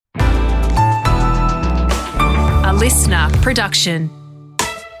listener production.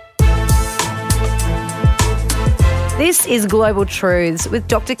 This is Global Truths with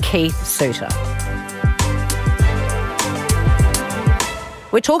Dr. Keith Suter.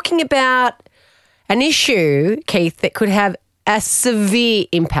 We're talking about an issue, Keith, that could have a severe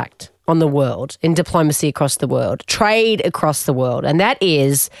impact on the world, in diplomacy across the world, trade across the world, and that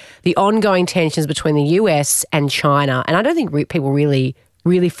is the ongoing tensions between the US and China. And I don't think people really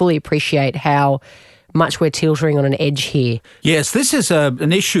fully appreciate how much we're tilting on an edge here. Yes, this is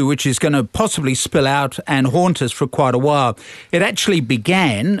an issue which is going to possibly spill out and haunt us for quite a while. It actually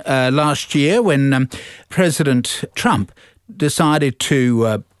began last year when President Trump decided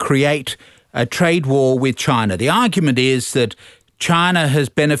to create a trade war with China. The argument is that China has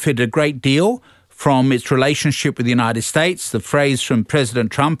benefited a great deal from its relationship with the United States. The phrase from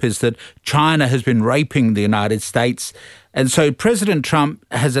President Trump is that China has been raping the United States. And so President Trump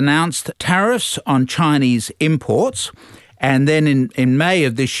has announced tariffs on Chinese imports. And then in May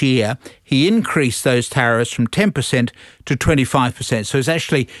of this year, he increased those tariffs from 10% to 25%. So it's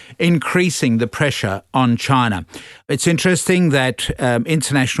actually increasing the pressure on China. It's interesting that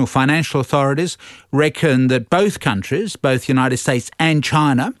international financial authorities reckon that both countries, both the United States and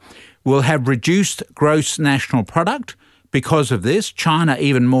China, will have reduced gross national product because of this, China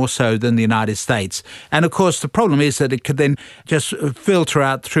even more so than the United States. And of course, the problem is that it could then just filter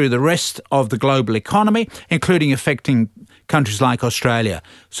out through the rest of the global economy, including affecting countries like Australia.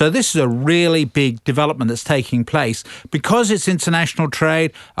 So this is a really big development that's taking place. Because it's international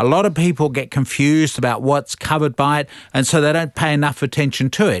trade, a lot of people get confused about what's covered by it, and so they don't pay enough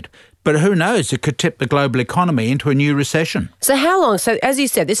attention to it. But who knows, it could tip the global economy into a new recession. So how long? So as you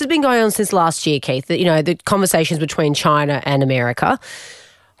said, this has been going on since last year, Keith, the conversations between China and America.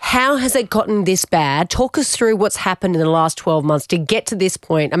 How has it gotten this bad? Talk us through what's happened in the last 12 months to get to this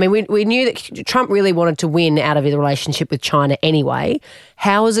point. I mean, we knew that Trump really wanted to win out of his relationship with China anyway.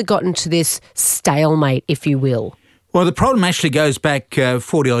 How has it gotten to this stalemate, if you will? Well, the problem actually goes back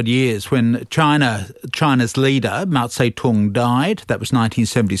 40-odd years when China's leader, Mao Zedong, died. That was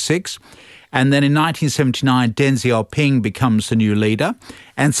 1976. And then in 1979, Deng Xiaoping becomes the new leader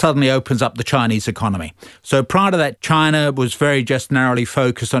and suddenly opens up the Chinese economy. So prior to that, China was very just narrowly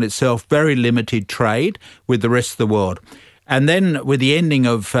focused on itself, very limited trade with the rest of the world. And then with the ending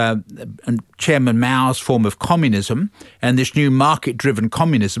of Chairman Mao's form of communism and this new market-driven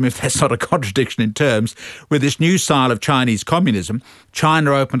communism, if that's not a contradiction in terms, with this new style of Chinese communism,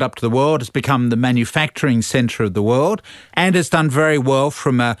 China opened up to the world, has become the manufacturing centre of the world, and has done very well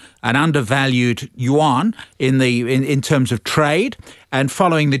from an undervalued yuan in terms of trade. And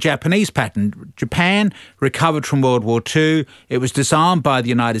following the Japanese pattern, Japan recovered from World War II. It was disarmed by the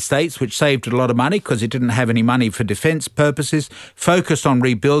United States, which saved it a lot of money because it didn't have any money for defence purposes, focused on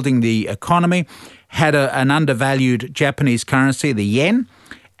rebuilding the economy, had an undervalued Japanese currency, the yen.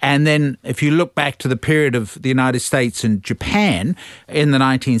 And then if you look back to the period of the United States and Japan in the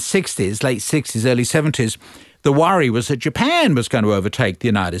 1960s, late 60s, early 70s, the worry was that Japan was going to overtake the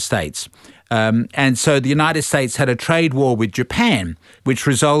United States. And so the United States had a trade war with Japan, which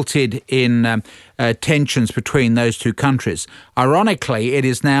resulted in tensions between those two countries. Ironically, it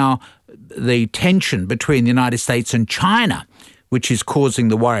is now the tension between the United States and China which is causing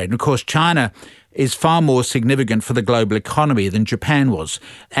the worry. And of course, China is far more significant for the global economy than Japan was.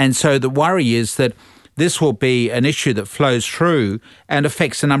 And so the worry is that this will be an issue that flows through and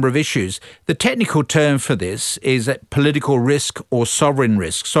affects a number of issues. The technical term for this is political risk or sovereign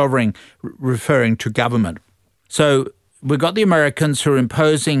risk, sovereign referring to government. So we've got the Americans who are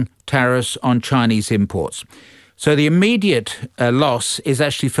imposing tariffs on Chinese imports. So the immediate loss is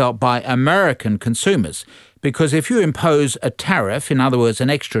actually felt by American consumers, because if you impose a tariff, in other words, an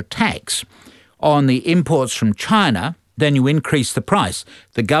extra tax on the imports from China, then you increase the price.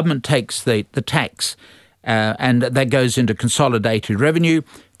 The government takes the tax and that goes into consolidated revenue.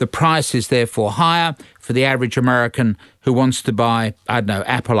 The price is therefore higher for the average American who wants to buy,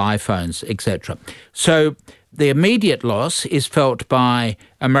 Apple iPhones, etc. So the immediate loss is felt by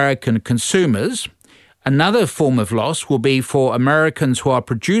American consumers. Another form of loss will be for Americans who are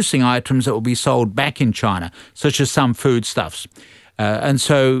producing items that will be sold back in China, such as some foodstuffs. And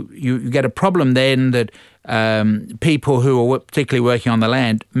so you get a problem then that people who are particularly working on the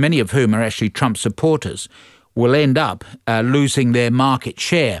land, many of whom are actually Trump supporters, will end up losing their market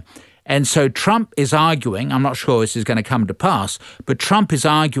share. And so Trump is arguing, I'm not sure this is going to come to pass, but Trump is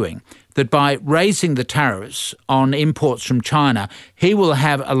arguing that by raising the tariffs on imports from China, he will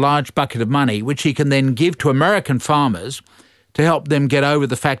have a large bucket of money which he can then give to American farmers to help them get over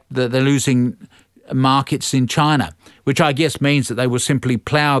the fact that they're losing markets in China, which I guess means that they will simply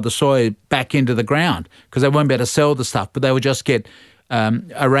plough the soy back into the ground because they won't be able to sell the stuff, but they will just get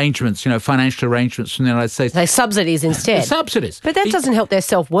arrangements, financial arrangements from the United States. They subsidies instead. Subsidies. But that doesn't help their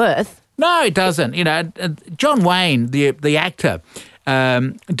self-worth. No, it doesn't. John Wayne, the actor,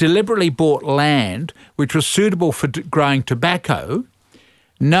 deliberately bought land which was suitable for growing tobacco,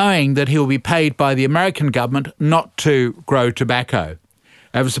 knowing that he will be paid by the American government not to grow tobacco.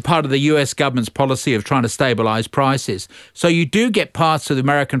 It was a part of the US government's policy of trying to stabilise prices. So you do get parts of the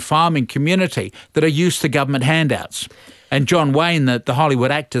American farming community that are used to government handouts. And John Wayne, the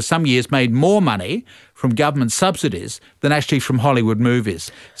Hollywood actor, some years made more money from government subsidies than actually from Hollywood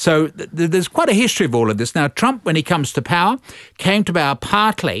movies. So there's quite a history of all of this. Now, Trump, when he comes to power, came to power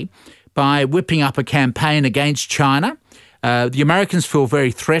partly by whipping up a campaign against China. The Americans feel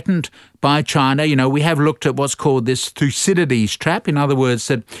very threatened by China. We have looked at what's called this Thucydides trap. In other words,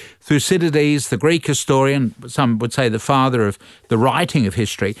 that Thucydides, the Greek historian, some would say the father of the writing of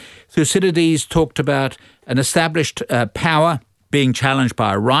history, Thucydides talked about an established power being challenged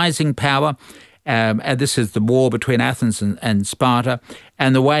by a rising power. And this is the war between Athens and Sparta,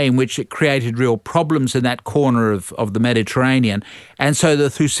 and the way in which it created real problems in that corner of the Mediterranean. And so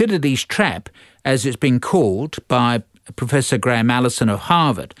the Thucydides trap, as it's been called by Professor Graham Allison of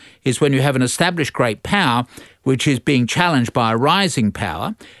Harvard, is when you have an established great power which is being challenged by a rising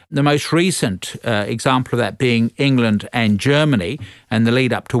power. The most recent example of that being England and Germany and the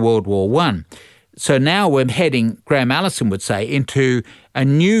lead up to World War I. So now we're heading, Graham Allison would say, into a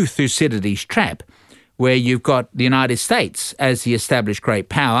new Thucydides trap where you've got the United States as the established great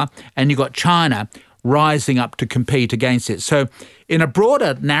power and you've got China rising up to compete against it. So in a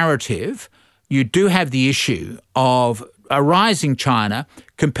broader narrative, you do have the issue of a rising China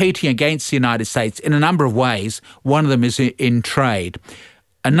competing against the United States in a number of ways. One of them is in trade.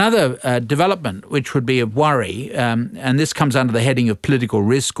 Another development which would be of worry, and this comes under the heading of political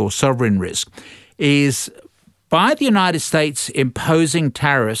risk or sovereign risk, is by the United States imposing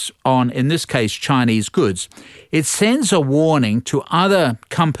tariffs on, in this case, Chinese goods, it sends a warning to other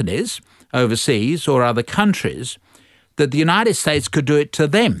companies overseas or other countries that the United States could do it to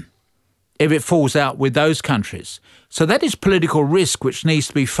them if it falls out with those countries. So that is political risk which needs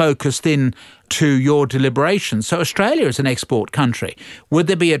to be focused in to your deliberations. So Australia is an export country. Would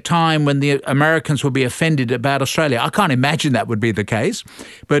there be a time when the Americans would be offended about Australia? I can't imagine that would be the case.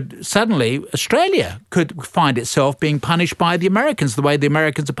 But suddenly Australia could find itself being punished by the Americans the way the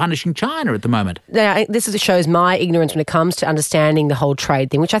Americans are punishing China at the moment. Now, shows my ignorance when it comes to understanding the whole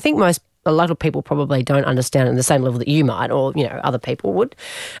trade thing, which I think a lot of people probably don't understand at the same level that you might, or, other people would.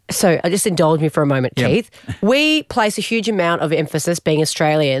 So just indulge me for a moment, Keith. We place a huge amount of emphasis, being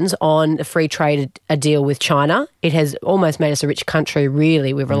Australians, on a free trade deal with China. It has almost made us a rich country,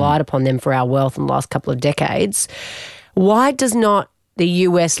 really. We've relied upon them for our wealth in the last couple of decades. Why does not the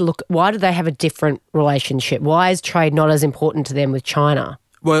US why do they have a different relationship? Why is trade not as important to them with China?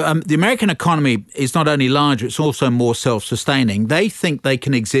 Well, the American economy is not only larger, it's also more self-sustaining. They think they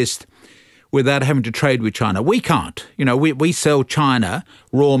can exist without having to trade with China. We can't. We sell China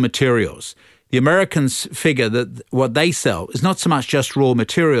raw materials. The Americans figure that what they sell is not so much just raw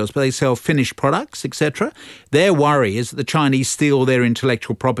materials, but they sell finished products, etc. Their worry is that the Chinese steal their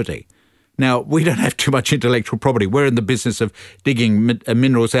intellectual property. Now, we don't have too much intellectual property. We're in the business of digging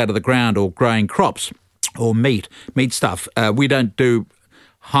minerals out of the ground or growing crops or meat stuff. We don't do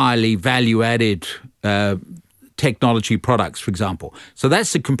highly value-added technology products, for example. So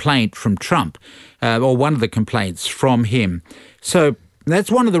that's the complaint from Trump, or one of the complaints from him. So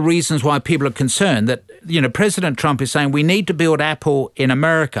that's one of the reasons why people are concerned that, President Trump is saying we need to build Apple in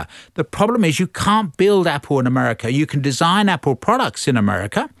America. The problem is you can't build Apple in America. You can design Apple products in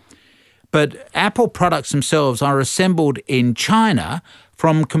America, but Apple products themselves are assembled in China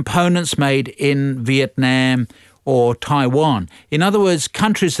from components made in Vietnam or Taiwan. In other words,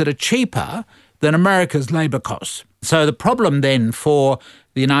 countries that are cheaper than America's labour costs. So the problem then for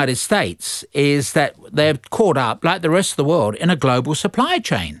the United States is that they're caught up, like the rest of the world, in a global supply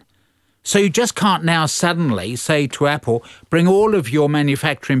chain. So you just can't now suddenly say to Apple, bring all of your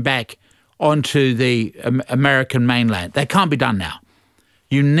manufacturing back onto the American mainland. That can't be done now.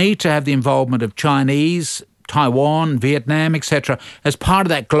 You need to have the involvement of Chinese, Taiwan, Vietnam, etc., as part of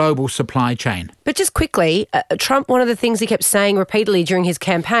that global supply chain. But just quickly, Trump, one of the things he kept saying repeatedly during his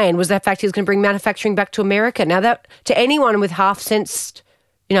campaign was the fact he was going to bring manufacturing back to America. Now, that to anyone with half-sensed,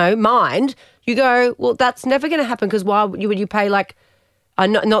 mind, you go, well, that's never going to happen because why would you pay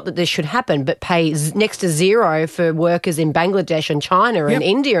not that this should happen, but pay next to zero for workers in Bangladesh and China and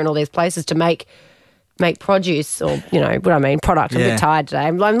India and all these places to make make produce or, what I mean, product. I'm a Yeah. bit tired today.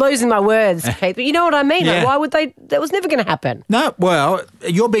 I'm losing my words, Keith, but you know what I mean? Yeah. Like, why would they? That was never going to happen. No, well,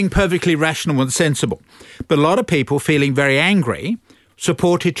 you're being perfectly rational and sensible. But a lot of people feeling very angry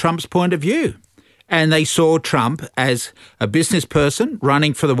supported Trump's point of view. And they saw Trump as a business person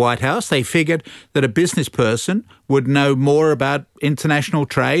running for the White House. They figured that a business person would know more about international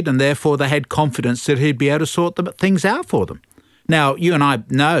trade, and therefore they had confidence that he'd be able to sort things out for them. Now, you and I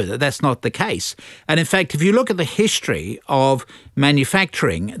know that that's not the case. And in fact, if you look at the history of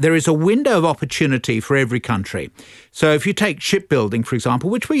manufacturing, there is a window of opportunity for every country. So if you take shipbuilding, for example,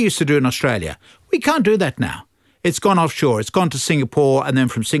 which we used to do in Australia, we can't do that now. It's gone offshore. It's gone to Singapore, and then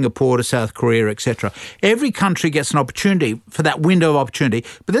from Singapore to South Korea, etc. Every country gets an opportunity for that window of opportunity,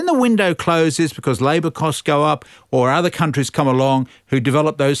 but then the window closes because labour costs go up or other countries come along who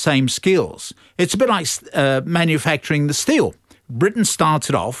develop those same skills. It's a bit like manufacturing the steel. Britain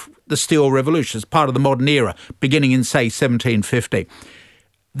started off the steel revolution as part of the modern era, beginning in, say, 1750.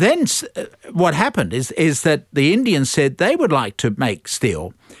 Then what happened is that the Indians said they would like to make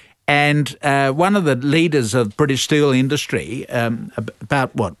steel. And one of the leaders of British steel industry,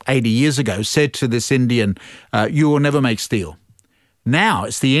 about 80 years ago, said to this Indian, you will never make steel. Now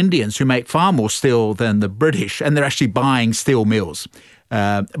it's the Indians who make far more steel than the British, and they're actually buying steel mills.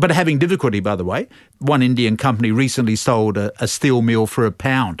 But having difficulty, by the way. One Indian company recently sold a steel mill for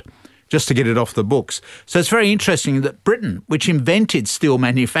 £1 just to get it off the books. So it's very interesting that Britain, which invented steel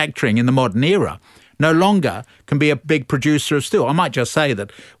manufacturing in the modern era, no longer can be a big producer of steel. I might just say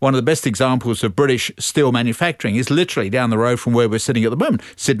that one of the best examples of British steel manufacturing is literally down the road from where we're sitting at the moment,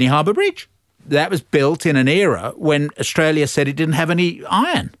 Sydney Harbour Bridge. That was built in an era when Australia said it didn't have any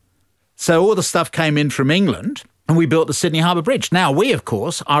iron. So all the stuff came in from England and we built the Sydney Harbour Bridge. Now we, of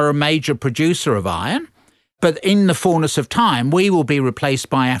course, are a major producer of iron, but in the fullness of time, we will be replaced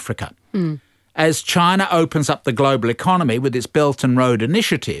by Africa. As China opens up the global economy with its Belt and Road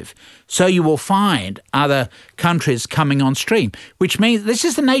Initiative, so you will find other countries coming on stream, which means this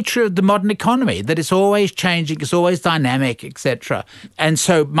is the nature of the modern economy, that it's always changing, it's always dynamic, etc. And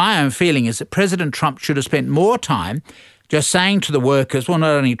so my own feeling is that President Trump should have spent more time just saying to the workers, well,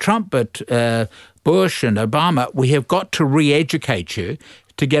 not only Trump, but Bush and Obama, we have got to re-educate you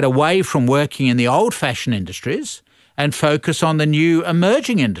to get away from working in the old-fashioned industries and focus on the new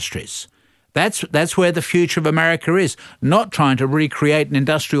emerging industries. That's where the future of America is, not trying to recreate an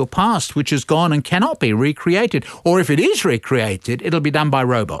industrial past which is gone and cannot be recreated. Or if it is recreated, it'll be done by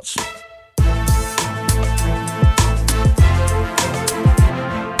robots.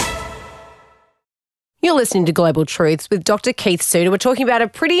 You're listening to Global Truths with Dr. Keith Suter. We're talking about a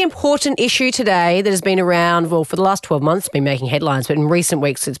pretty important issue today that has been around, well, for the last 12 months, been making headlines, but in recent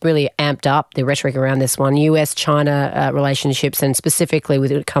weeks it's really amped up, the rhetoric around this one, US-China relationships, and specifically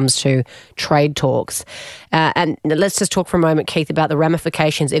when it comes to trade talks. And let's just talk for a moment, Keith, about the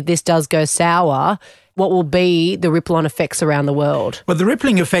ramifications. If this does go sour, what will be the ripple-on effects around the world? Well, the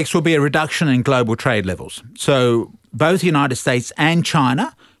rippling effects will be a reduction in global trade levels. So both the United States and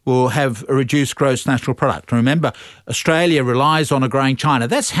China will have a reduced gross national product. Remember, Australia relies on a growing China.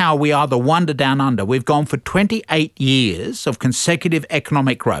 That's how we are the wonder down under. We've gone for 28 years of consecutive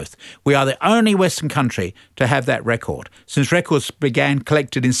economic growth. We are the only Western country to have that record since records began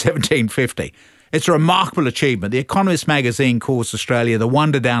collected in 1750. It's a remarkable achievement. The Economist magazine calls Australia the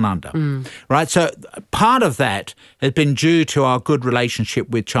wonder down under, right? So part of that has been due to our good relationship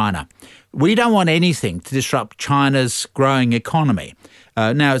with China. We don't want anything to disrupt China's growing economy.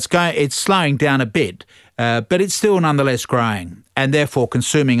 Now, it's slowing down a bit, but it's still nonetheless growing and therefore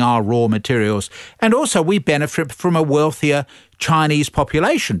consuming our raw materials. And also we benefit from a wealthier Chinese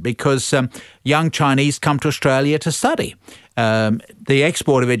population because young Chinese come to Australia to study. The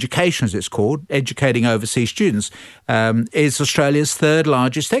export of education, as it's called, educating overseas students, is Australia's third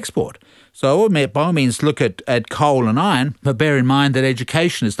largest export. So by all means look at coal and iron, but bear in mind that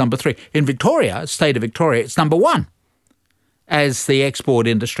education is number 3. In Victoria, state of Victoria, it's number 1 as the export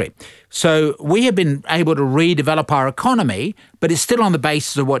industry. So we have been able to redevelop our economy, but it's still on the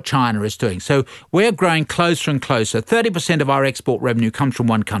basis of what China is doing. So we're growing closer and closer. 30% of our export revenue comes from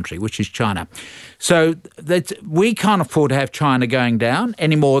one country, which is China. So that we can't afford to have China going down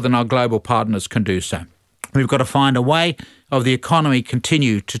any more than our global partners can do so. We've got to find a way of the economy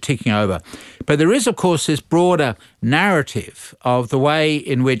continue to ticking over. But there is, of course, this broader narrative of the way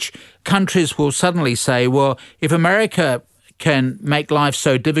in which countries will suddenly say, well, if America can make life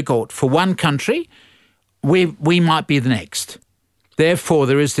so difficult for one country, we might be the next. Therefore,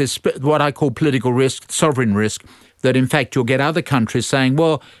 there is this, what I call political risk, sovereign risk, that in fact you'll get other countries saying,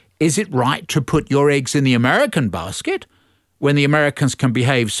 well, is it right to put your eggs in the American basket when the Americans can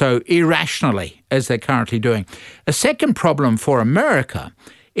behave so irrationally as they're currently doing. A second problem for America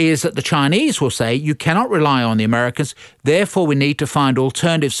is that the Chinese will say, you cannot rely on the Americans, therefore we need to find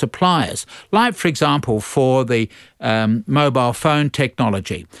alternative suppliers. Like, for example, for the mobile phone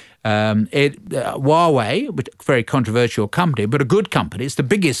technology. Huawei, a very controversial company, but a good company, it's the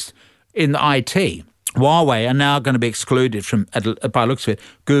biggest in the IT. Huawei are now going to be excluded from, by looks of it,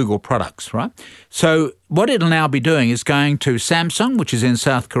 Google products, right? So what it'll now be doing is going to Samsung, which is in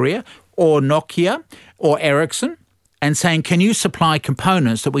South Korea, or Nokia, or Ericsson, and saying, can you supply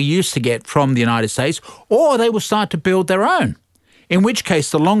components that we used to get from the United States? Or they will start to build their own, in which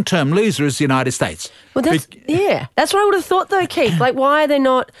case the long-term loser is the United States. Well, that's what I would have thought, though, Keith. Like, why are they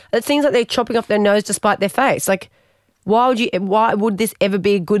not? It seems like they're chopping off their nose despite their face. Like, why would this ever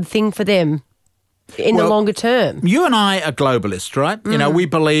be a good thing for them in the longer term? You and I are globalists, right? You know, we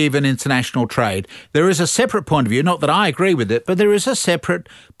believe in international trade. There is a separate point of view, not that I agree with it, but there is a separate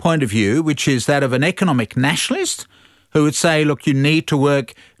point of view, which is that of an economic nationalist who would say, look, you need to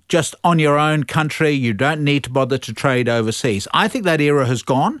work just on your own country. You don't need to bother to trade overseas. I think that era has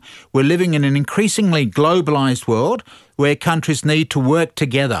gone. We're living in an increasingly globalised world where countries need to work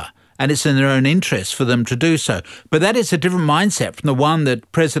together, and it's in their own interest for them to do so. But that is a different mindset from the one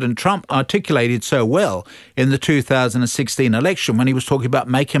that President Trump articulated so well in the 2016 election when he was talking about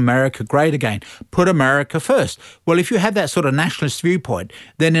making America great again. Put America first. Well, if you have that sort of nationalist viewpoint,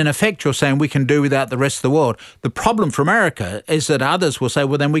 then in effect you're saying we can do without the rest of the world. The problem for America is that others will say,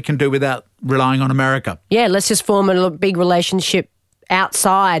 well, then we can do without relying on America. Yeah, let's just form a big relationship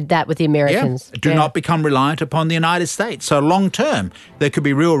outside that with the Americans. Do not become reliant upon the United States. So long term, there could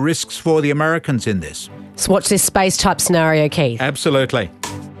be real risks for the Americans in this. So watch this space type scenario, Keith. Absolutely.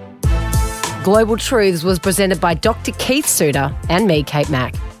 Global Truths was presented by Dr. Keith Suter and me, Kate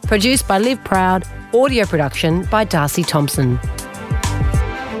Mack. Produced by Liv Proud. Audio production by Darcy Thompson.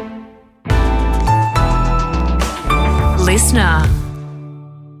 Listener.